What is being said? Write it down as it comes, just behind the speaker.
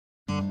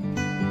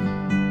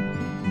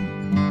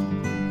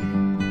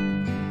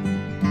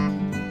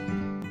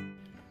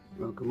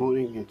Good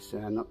morning. It's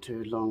not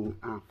too long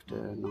after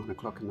 9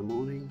 o'clock in the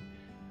morning.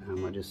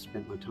 I just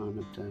spent my time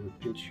at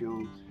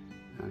Pension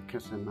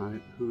Casa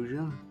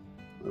Maruja,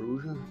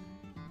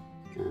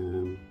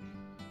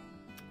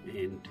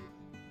 and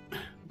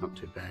not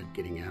too bad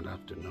getting out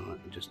after 9,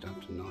 just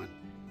after 9,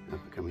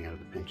 after coming out of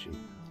the pension.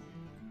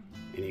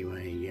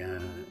 Anyway,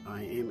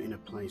 I am in a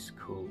place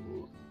called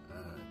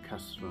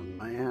Casa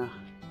Maruja,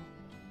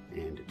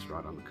 and it's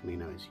right on the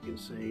Camino, as you can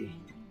see.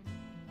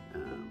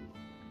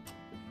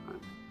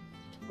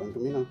 Buen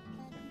Camino.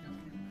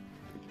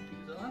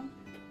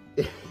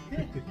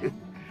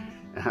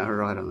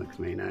 Right on the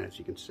Camino, as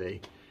you can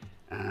see.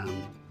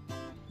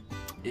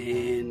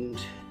 And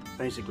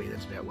basically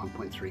that's about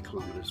 1.3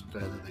 kilometres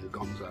further than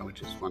Gonzo,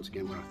 which is once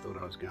again where I thought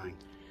I was going.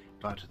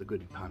 But the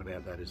good part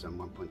about that is I'm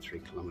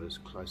 1.3 kilometres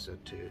closer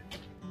to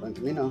Buen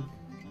Camino,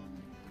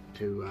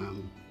 to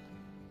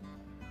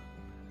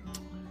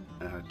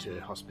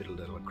Hospital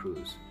de la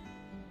Cruz.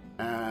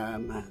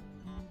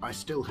 I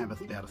still have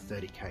about a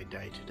 30k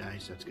day today,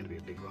 so it's going to be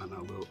a big one.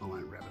 I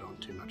won't rabbit on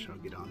too much. I'll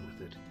get on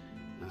with it,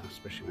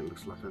 especially when it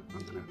looks like I'm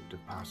going to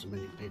pass 1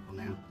 million people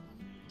now.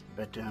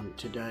 But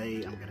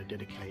today I'm going to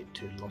dedicate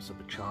to loss of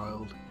a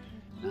child.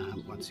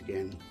 Once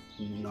again,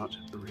 don't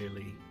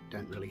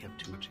really have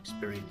too much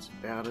experience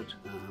about it.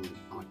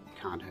 I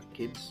can't have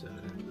kids, so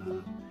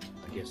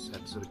I guess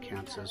that sort of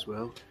counts as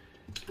well.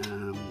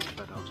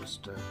 But I'll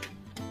just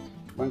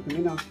Buen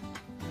Camino.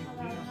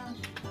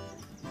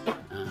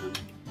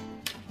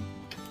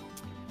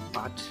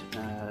 But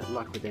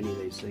like with any of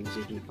these things,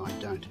 even if I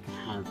don't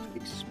have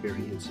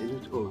experience in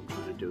it, all I'm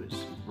trying to do is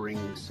bring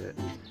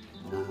certain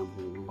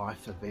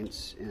life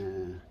events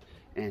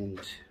and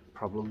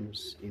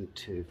problems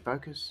into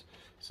focus,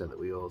 so that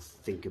we all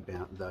think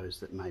about those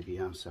that maybe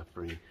are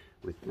suffering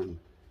with them.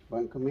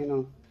 Buen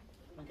Camino.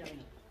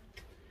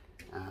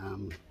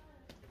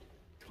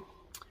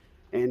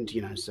 And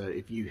you know, so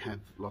if you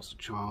have lost a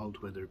child,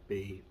 whether it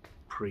be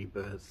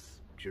pre-birth,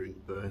 during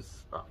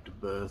birth, after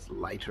birth,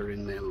 later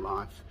in their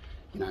life,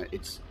 you know,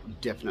 it's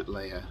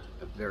definitely a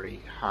very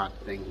hard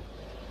thing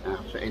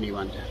for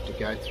anyone to have to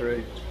go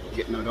through.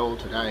 Getting it all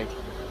today.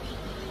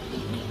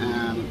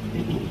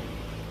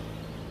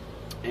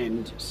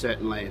 And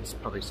certainly it's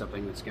probably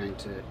something that's going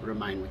to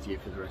remain with you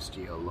for the rest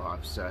of your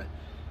life. So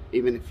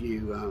even if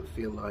you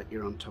feel like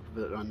you're on top of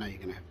it, I know you're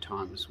going to have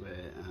times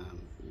where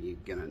you're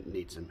going to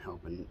need some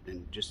help,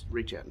 and just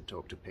reach out and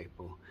talk to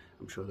people.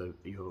 I'm sure that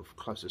your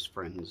closest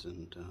friends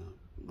and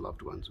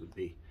loved ones would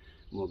be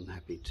more than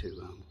happy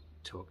to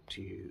talk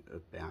to you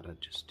about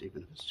it, just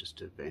even if it's just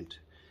a vent.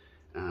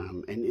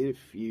 And if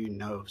you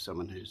know of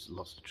someone who's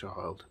lost a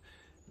child,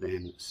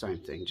 then same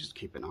thing, just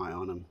keep an eye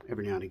on them.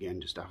 Every now and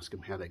again, just ask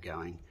them how they're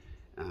going,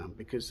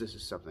 because this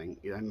is something,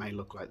 they may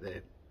look like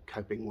they're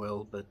coping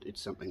well, but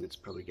it's something that's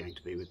probably going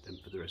to be with them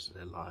for the rest of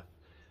their life.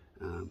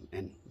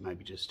 And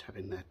maybe just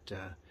having that,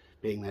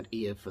 being that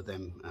ear for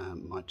them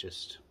might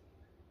just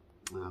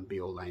be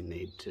all they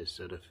need to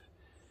sort of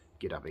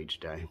get up each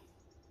day.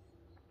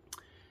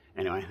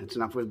 Anyway, that's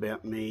enough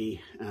about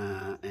me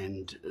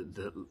and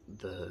the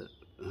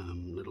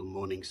little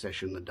morning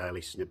session, the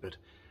daily snippet.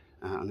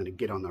 I'm going to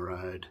get on the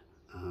road.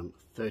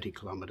 30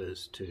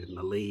 kilometres to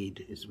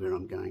Malid is where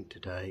I'm going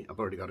today. I've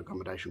already got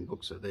accommodation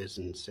booked, so there's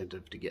an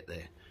incentive to get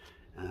there.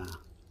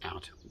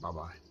 Out.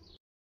 Bye-bye.